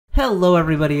Hello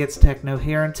everybody, it's Techno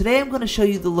here, and today I'm going to show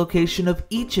you the location of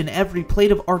each and every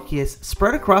Plate of Arceus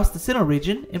spread across the Sinnoh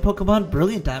region in Pokemon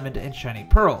Brilliant Diamond and Shiny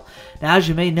Pearl. Now, as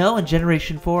you may know, in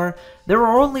Generation 4, there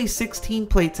were only 16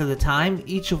 plates at the time,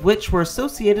 each of which were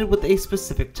associated with a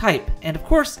specific type, and of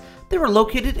course, they were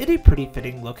located in a pretty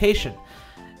fitting location.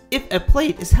 If a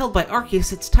plate is held by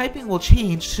Arceus, its typing will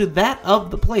change to that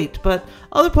of the plate, but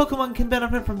other Pokemon can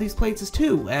benefit from these plates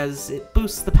too, as it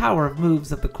boosts the power of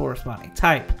moves of the corresponding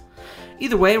type.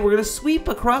 Either way, we're going to sweep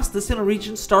across the Sinnoh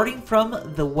region, starting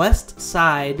from the west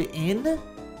side in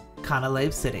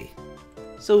Canalave City.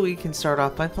 So we can start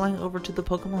off by flying over to the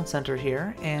Pokemon Center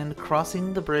here, and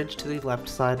crossing the bridge to the left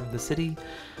side of the city.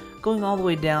 Going all the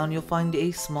way down, you'll find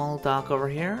a small dock over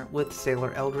here with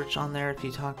Sailor Eldritch on there. If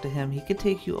you talk to him, he can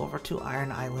take you over to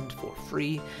Iron Island for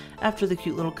free. After the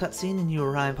cute little cutscene and you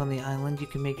arrive on the island, you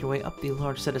can make your way up the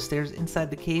large set of stairs inside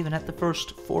the cave, and at the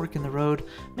first fork in the road,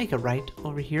 make a right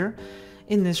over here.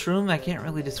 In this room, I can't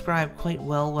really describe quite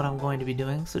well what I'm going to be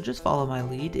doing, so just follow my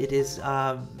lead. It is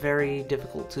very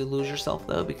difficult to lose yourself,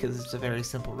 though, because it's a very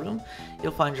simple room.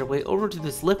 You'll find your way over to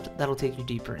this lift that'll take you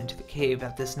deeper into the cave.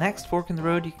 At this next fork in the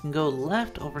road, you can go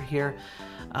left over here,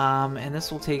 and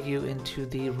this will take you into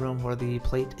the room where the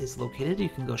plate is located. You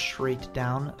can go straight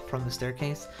down from the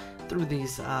staircase through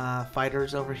these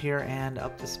fighters over here and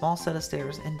up the small set of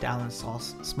stairs and down the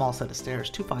small set of stairs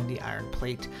to find the iron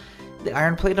plate. The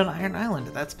iron plate on Iron Island,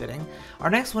 that's fitting.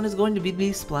 Our next one is going to be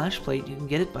the Splash Plate. You can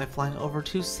get it by flying over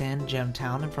to Sand Gem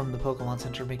Town, and from the Pokemon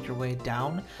Center make your way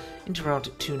down into Route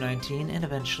 219 and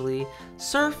eventually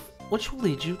Surf, which will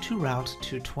lead you to Route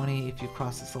 220 if you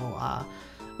cross this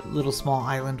little small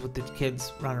island with the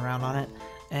kids running around on it.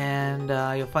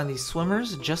 And you'll find these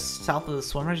swimmers. Just south of the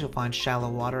swimmers, you'll find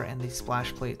Shallow Water and the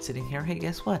Splash Plate sitting here. Hey,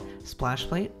 guess what? Splash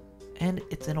Plate, and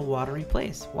it's in a watery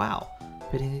place. Wow.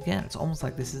 Fitting again. It's almost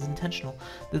like this is intentional.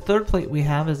 The third plate we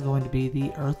have is going to be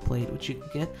the Earth Plate, which you can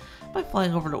get by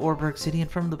flying over to Oreburgh City and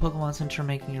from the Pokemon Center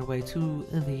making your way to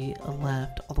the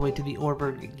left, all the way to the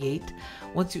Oreburgh Gate.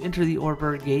 Once you enter the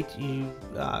Oreburgh Gate, you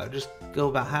just go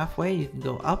about halfway. You can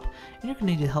go up, and you're going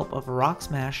to need the help of Rock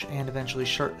Smash and eventually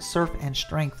Surf and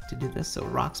Strength to do this. So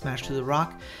Rock Smash to the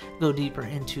rock, go deeper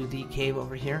into the cave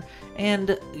over here,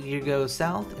 and you go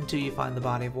south until you find the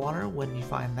body of water. When you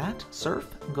find that, Surf,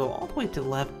 and go all the way to the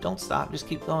left. Don't stop, just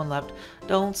keep going left.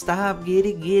 Don't stop, get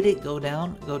it, go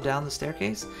down the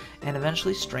staircase, and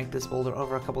eventually strength this boulder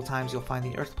over a couple times. You'll find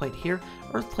the Earth Plate here.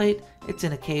 Earth Plate, it's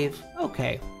in a cave.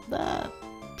 Okay,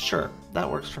 sure, that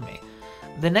works for me.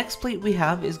 The next plate we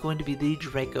have is going to be the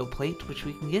Draco Plate, which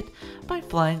we can get by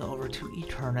flying over to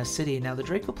Eterna City. Now, the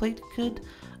Draco Plate could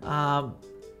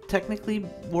technically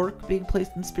work being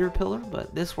placed in Spirit Pillar,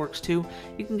 but this works too.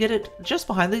 You can get it just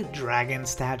behind the dragon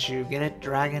statue. Get it?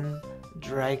 Dragon,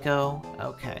 Draco.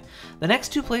 Okay. The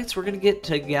next two plates we're going to get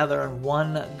together in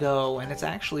one go, and it's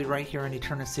actually right here in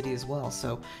Eterna City as well,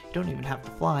 so you don't even have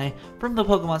to fly. From the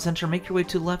Pokemon Center, make your way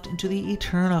to the left into the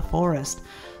Eterna Forest.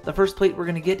 The first plate we're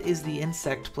going to get is the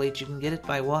Insect Plate. You can get it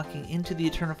by walking into the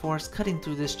Eterna Forest, cutting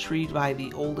through this tree by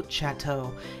the old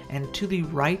chateau, and to the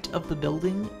right of the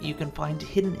building, you can find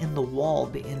hidden in the wall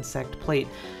the Insect Plate.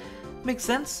 Makes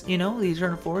sense, you know, the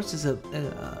Eterna Forest is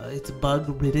it's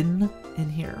bug-ridden in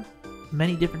here.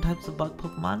 Many different types of bug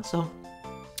Pokemon, so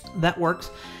that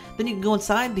works. Then you can go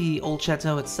inside the old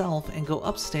chateau itself and go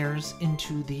upstairs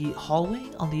into the hallway.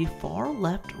 On the far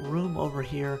left room over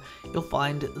here, you'll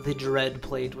find the Dread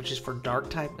Plate, which is for dark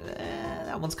type.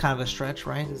 That one's kind of a stretch,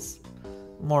 right? It's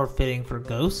more fitting for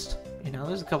Ghost. You know,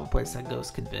 there's a couple places that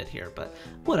Ghost can fit here, but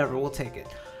whatever, we'll take it.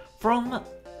 From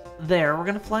there, we're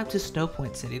going to fly up to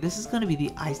Snowpoint City. This is going to be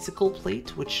the Icicle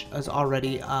Plate, which is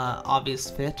already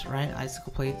obvious fit, right?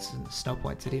 Icicle Plates and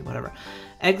Snowpoint City, whatever.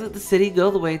 Exit the city,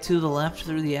 go the way to the left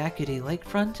through the Acadie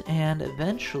Lakefront, and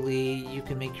eventually you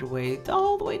can make your way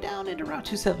all the way down into Route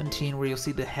 217, where you'll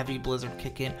see the heavy blizzard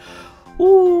kick in.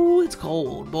 Ooh, it's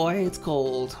cold, boy, it's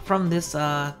cold. From this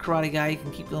karate guy, you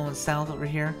can keep going south over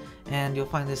here, and you'll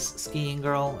find this skiing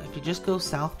girl. If you just go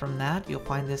south from that, you'll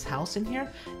find this house in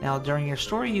here. Now, during your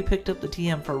story, you picked up the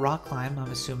TM for Rock Climb,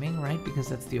 I'm assuming, right? Because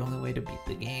that's the only way to beat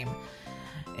the game.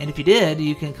 And if you did,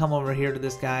 you can come over here to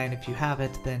this guy, and if you have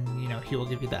it, then, you know, he will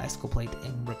give you the Icicle Plate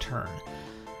in return.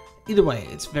 Either way,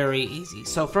 it's very easy.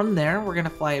 So from there, we're going to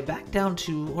fly back down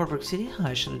to Oreburgh City.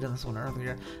 I should have done this one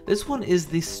earlier. This one is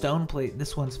the Stone Plate.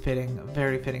 This one's fitting,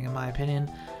 very fitting in my opinion.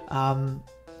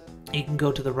 You can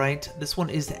go to the right. This one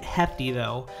is hefty,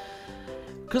 though,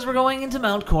 because we're going into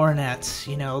Mount Coronet,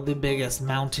 you know, the biggest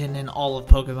mountain in all of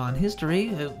Pokemon history.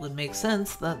 It would make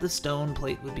sense that the Stone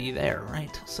Plate would be there,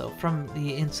 right? So from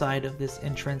the inside of this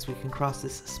entrance, we can cross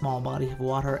this small body of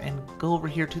water and go over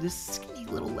here to this skinny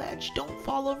little ledge. Don't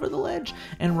fall over the ledge.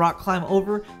 And rock climb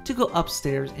over to go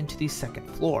upstairs into the second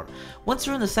floor. Once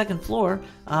you're in the second floor,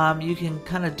 you can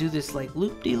kind of do this like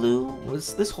loop-de-loo.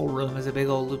 This whole room is a big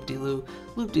old loop-de-loo.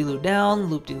 Loop-de-loo down,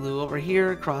 loop-de-loo over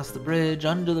here, across the bridge,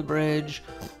 under the bridge.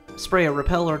 Spray a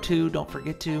repel or two, don't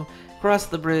forget to. Cross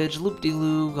the bridge,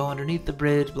 loop-de-loo, go underneath the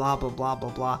bridge, blah, blah, blah, blah,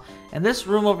 blah. And this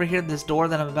room over here, this door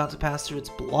that I'm about to pass through, it's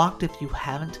blocked if you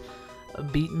haven't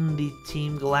beaten the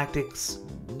Team Galactic's,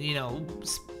 you know,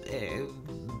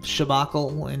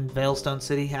 shabacle in Veilstone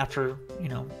City after, you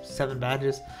know, 7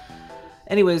 badges.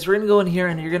 Anyways, we're going to go in here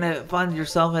and you're going to find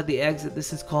yourself at the exit.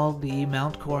 This is called the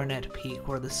Mount Coronet Peak,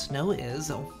 where the snow is.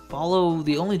 So follow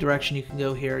the only direction you can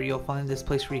go here. You'll find this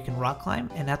place where you can rock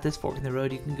climb, and at this fork in the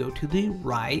road, you can go to the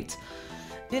right.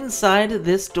 Inside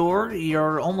this door,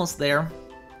 you're almost there.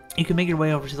 You can make your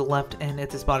way over to the left, and at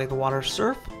this body of the water,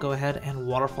 surf, go ahead and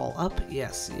waterfall up.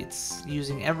 Yes, it's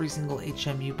using every single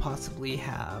HM you possibly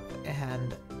have,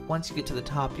 and once you get to the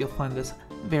top, you'll find this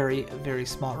very, very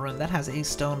small room that has a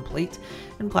stone plate.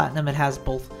 In Platinum, it has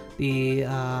both the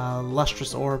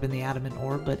Lustrous Orb and the Adamant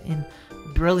Orb, but in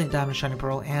Brilliant Diamond Shining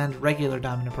Pearl and regular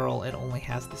Diamond and Pearl, it only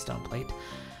has the stone plate.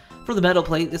 For the metal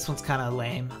plate, this one's kind of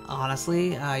lame,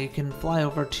 honestly. You can fly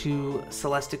over to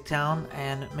Celestic Town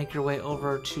and make your way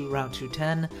over to Route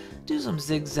 210, do some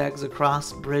zigzags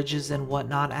across bridges and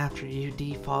whatnot after you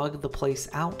defog the place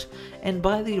out, and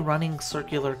by the running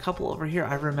circular couple over here,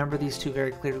 I remember these two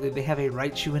very clearly. They have a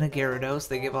Raichu and a Gyarados.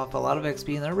 They give off a lot of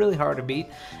XP and they're really hard to beat.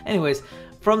 Anyways,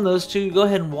 from those two, go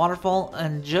ahead and waterfall,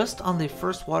 and just on the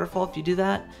first waterfall, if you do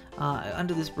that,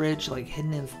 under this bridge, like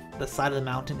hidden in the side of the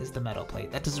mountain, is the metal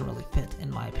plate. That doesn't really fit, in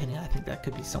my opinion. I think that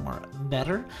could be somewhere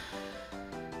better.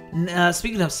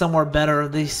 Speaking of somewhere better,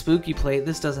 the spooky plate,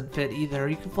 this doesn't fit either.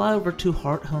 You can fly over to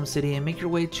Heart Home City and make your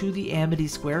way to the Amity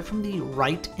Square from the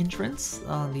right entrance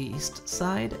on the east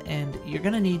side, and you're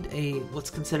going to need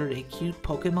what's considered a cute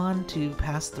Pokemon to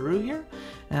pass through here.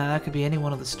 That could be any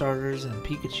one of the starters, and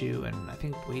Pikachu, and I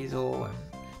think Weasel, and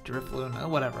Drifloon,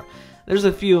 whatever. There's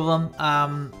a few of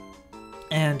them,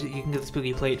 and you can get the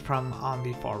spooky plate from on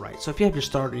the far right. So if you have your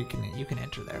starter, you can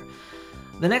enter there.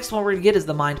 The next one we're going to get is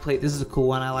the Mind Plate. This is a cool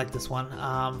one. I like this one.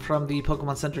 From the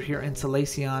Pokemon Center here in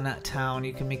Selacion Town,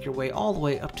 you can make your way all the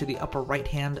way up to the upper right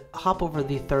hand, hop over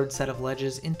the third set of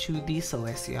ledges into the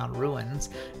Selacion Ruins.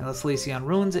 Now the Selacion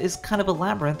Ruins is kind of a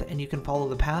labyrinth, and you can follow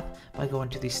the path by going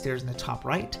to the stairs in the top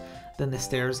right, then the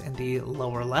stairs in the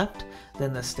lower left,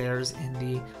 then the stairs in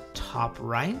the top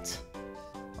right,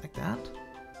 like that.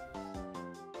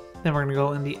 Then we're going to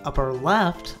go in the upper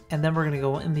left, and then we're going to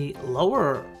go in the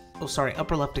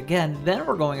upper left again, then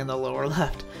we're going in the lower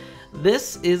left.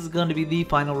 This is going to be the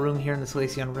final room here in the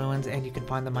Selacion Ruins, and you can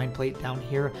find the Mind Plate down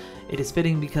here. It is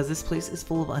fitting because this place is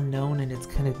full of unknown and it's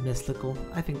kind of mystical.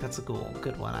 I think that's a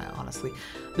good one, honestly.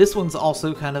 This one's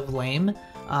also kind of lame.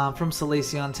 From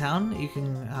Selacion Town, you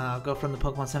can go from the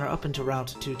Pokemon Center up into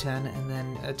Route 210 and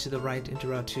then to the right into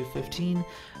Route 215.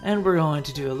 And we're going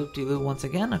to do a loop-de-loo once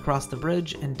again across the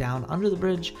bridge and down under the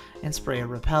bridge and spray a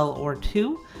repel or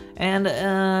two. And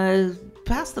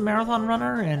past the Marathon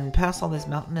Runner and past all this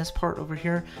mountainous part over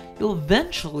here, you'll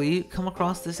eventually come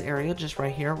across this area just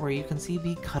right here where you can see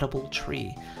the cuttable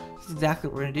tree. This is exactly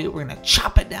what we're going to do. We're going to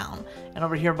chop it down. And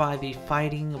over here by the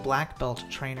Fighting Black Belt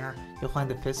Trainer, you'll find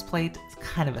the Fist Plate. It's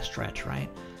kind of a stretch, right?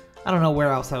 I don't know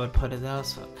where else I would put it though,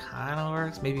 so it kind of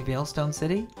works. Maybe Veilstone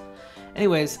City?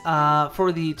 Anyways,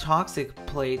 for the Toxic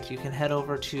Plate, you can head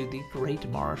over to the Great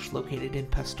Marsh located in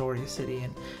Pastoria City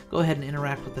and go ahead and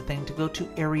interact with the thing to go to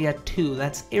Area 2.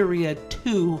 That's Area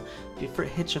 2. If you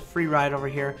hitch a free ride over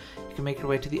here, you can make your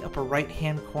way to the upper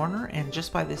right-hand corner, and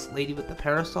just by this lady with the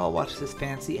parasol, watch this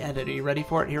fancy edit. Are you ready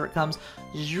for it? Here it comes.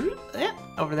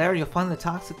 Over there, you'll find the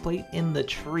Toxic Plate in the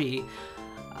tree.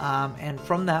 And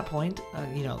from that point,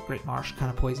 you know, Great Marsh,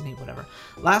 kind of poisony, whatever.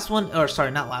 Last one, or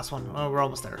sorry, not last one. Oh, we're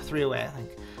almost there. 3 away, I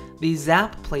think. The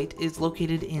Zap Plate is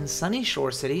located in Sunny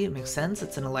Shore City. It makes sense.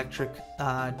 It's an electric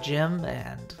gym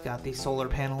and got the solar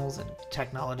panels and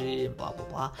technology and blah, blah,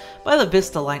 blah. By the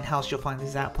Vista Lighthouse, you'll find the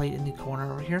Zap Plate in the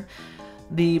corner over here.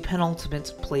 The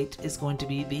penultimate plate is going to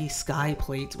be the Sky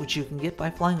Plate, which you can get by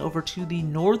flying over to the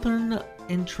northern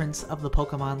entrance of the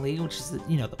Pokemon League, which is,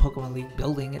 you know, the Pokemon League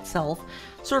building itself.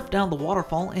 Surf down the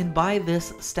waterfall, and by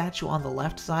this statue on the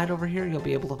left side over here, you'll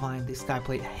be able to find the Sky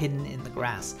Plate hidden in the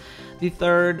grass. The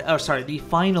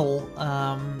final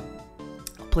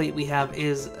plate we have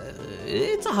is,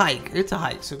 it's a hike. It's a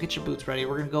hike, so get your boots ready.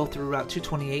 We're going to go through Route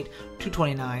 228,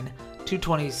 229,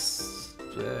 220.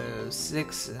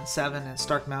 6 and 7 and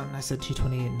Stark Mountain. I said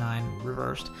 228 and 9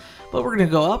 reversed. But we're going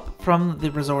to go up from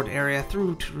the resort area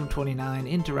through Route 29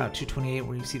 into Route 228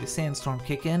 where you see the sandstorm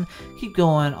kick in. Keep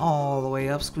going all the way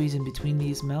up, squeezing between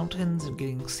these mountains and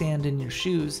getting sand in your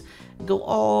shoes. And go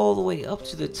all the way up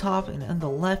to the top, and on the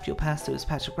left you'll pass through this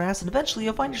patch of grass, and eventually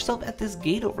you'll find yourself at this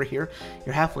gate over here.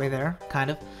 You're halfway there,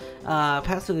 kind of.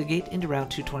 Pass through the gate into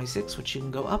Route 226, which you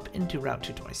can go up into Route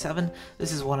 227.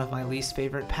 This is one of my least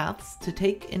favorite paths to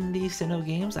take in the Sinnoh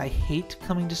games. I hate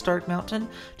coming to Stark Mountain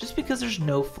just because there's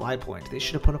no fly point. They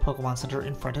should have put a Pokemon Center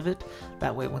in front of it.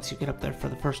 That way, once you get up there for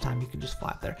the first time, you can just fly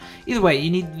up there. Either way,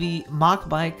 you need the Mach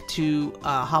Bike to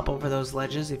hop over those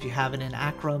ledges. If you have it in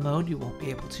Acro mode, you won't be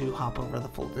able to hop over the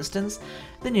full distance.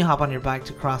 Then you hop on your bike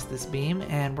to cross this beam,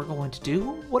 and we're going to do,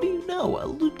 what do you know, a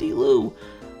loop-de-loo.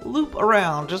 Loop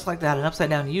around just like that, an upside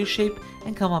down U shape,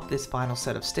 and come up this final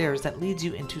set of stairs that leads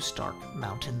you into Stark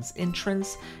Mountain's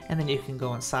entrance, and then you can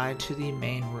go inside to the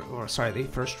main, the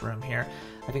first room here.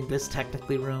 I think this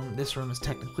room is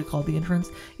technically called the entrance.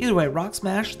 Either way, Rock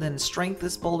Smash, then strength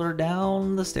this boulder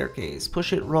down the staircase.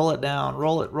 Push it, roll it down,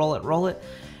 roll it, roll it, roll it.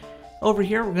 Over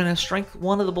here, we're going to strength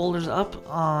one of the boulders up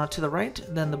to the right,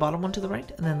 then the bottom one to the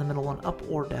right, and then the middle one up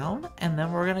or down, and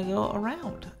then we're going to go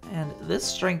around. And this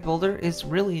strength boulder is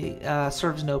really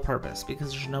serves no purpose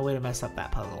because there's no way to mess up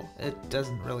that puzzle. It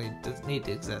doesn't need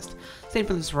to exist. Same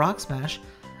for this Rock Smash.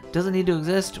 Doesn't need to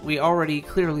exist. We already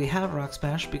clearly have Rock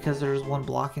Smash because there's one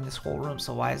blocking this whole room,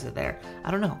 so why is it there?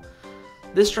 I don't know.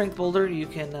 This strength boulder, you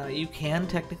can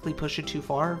technically push it too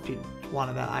far if you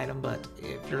wanted that item, but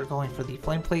if you're going for the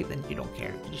flame plate, then you don't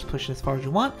care. You can just push it as far as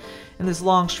you want. In this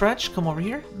long stretch, come over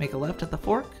here, make a left at the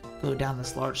fork, go down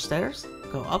this large stairs,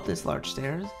 go up this large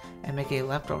stairs, and make a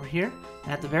left over here.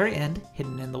 And at the very end,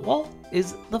 hidden in the wall,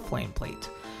 is the flame plate.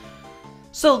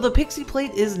 So the Pixie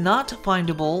Plate is not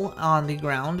findable on the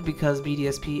ground because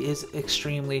BDSP is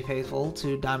extremely faithful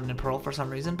to Diamond and Pearl for some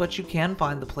reason, but you can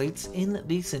find the plates in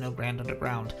the Sinnoh Grand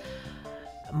Underground.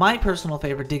 My personal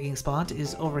favorite digging spot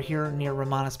is over here near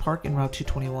Romanus Park in Route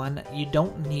 221. You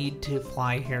don't need to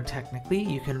fly here technically.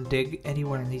 You can dig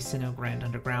anywhere in the Sinnoh Grand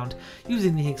Underground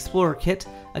using the Explorer Kit.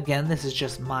 Again, this is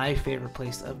just my favorite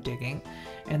place of digging.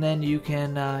 And then you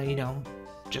can,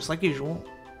 just like usual,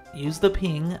 use the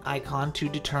ping icon to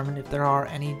determine if there are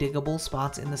any diggable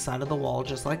spots in the side of the wall,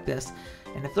 just like this.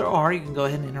 And if there are, you can go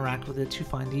ahead and interact with it to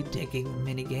find the digging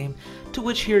minigame, to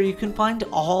which here you can find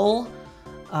all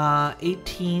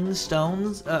 18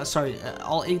 stones, there's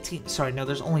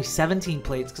only 17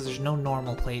 plates because there's no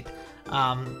normal plate,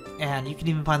 and you can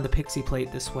even find the Pixie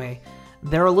Plate this way.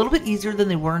 They're a little bit easier than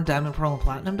they were in Diamond, Pearl, and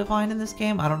Platinum to find in this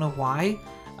game. I don't know why,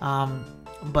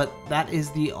 but that is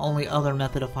the only other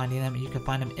method of finding them. You can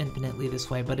find them infinitely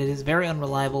this way, but it is very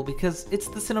unreliable because it's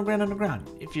the Sinnoh Grand Underground.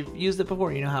 If you've used it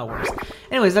before, you know how it works.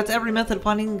 Anyways, that's every method of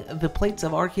finding the Plates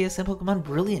of Arceus in Pokemon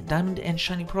Brilliant Diamond and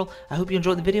Shiny Pearl. I hope you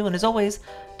enjoyed the video, and as always,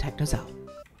 Techno's out.